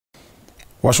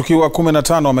Washukiwa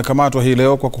 15 wamekamatwa hii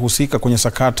leo kwa kuhusika kwenye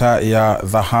sakata ya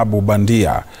dhahabu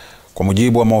bandia. Kwa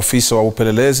mujibu wa maofisa wa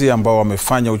upelelezi ambao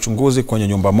wamefanya uchunguzi kwenye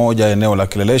nyumba moja eneo la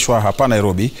Kileleshwa hapa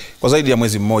Nairobi kwa zaidi ya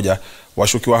mwezi mmoja,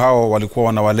 washukiwa hao walikuwa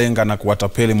wanawalenga na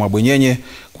kuwatapeli mabwenyenye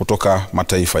kutoka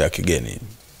mataifa ya kigeni.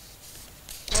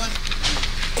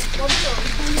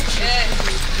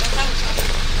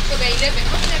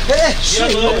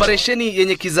 Operesheni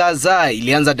yenye kizaazaa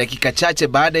ilianza dakika chache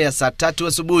baada ya saa 3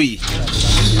 asubuhi.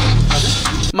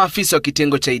 Maafisa wa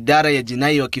kitengo cha idara ya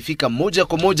jinai wakifika moja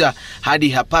kwa moja hadi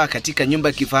hapa katika nyumba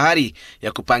ya kifahari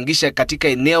ya kupangisha katika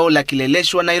eneo la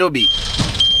Kileleshwa, Nairobi.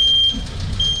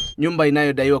 Nyumba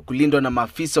inayodaiwa kulindwa na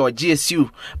maafisa wa GSU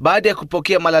baada ya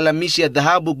kupokea malalamishi ya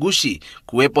dhahabu gushi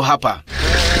kuwepo hapa.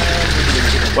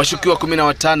 Washukiwa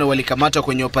 15 walikamatwa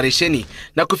kwenye operesheni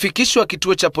na kufikishwa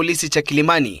kituo cha polisi cha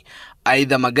Kilimani.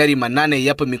 Aidha, magari 8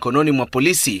 yapo mikononi mwa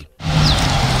polisi.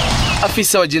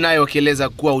 Afisa wa jinai wakieleza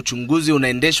kuwa uchunguzi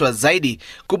unaendeshwa zaidi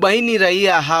kubaini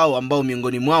raia hao ambao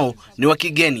miongoni mwao ni wa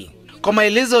kigeni. Kwa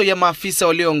maelezo ya maafisa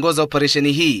walioongoza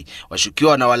operesheni hii,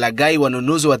 washukiwa na walaghai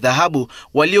wanunuzi wa dhahabu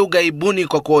walio ughaibuni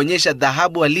kwa kuonyesha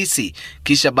dhahabu halisi,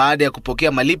 kisha baada ya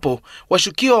kupokea malipo,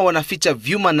 washukiwa wanaficha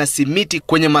vyuma na simiti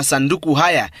kwenye masanduku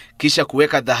haya kisha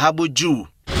kuweka dhahabu juu.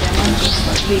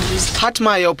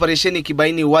 Hatma ya operesheni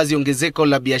kibaini wazi ongezeko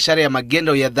la biashara ya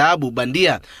magendo ya dhahabu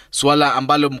bandia, swala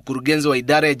ambalo mkurugenzi wa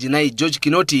idara ya jinai George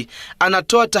Kinoti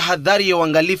anatoa tahadhari ya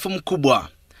uangalifu mkubwa.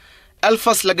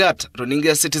 Alphas Lagat,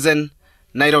 Runinga Citizen,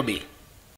 Nairobi.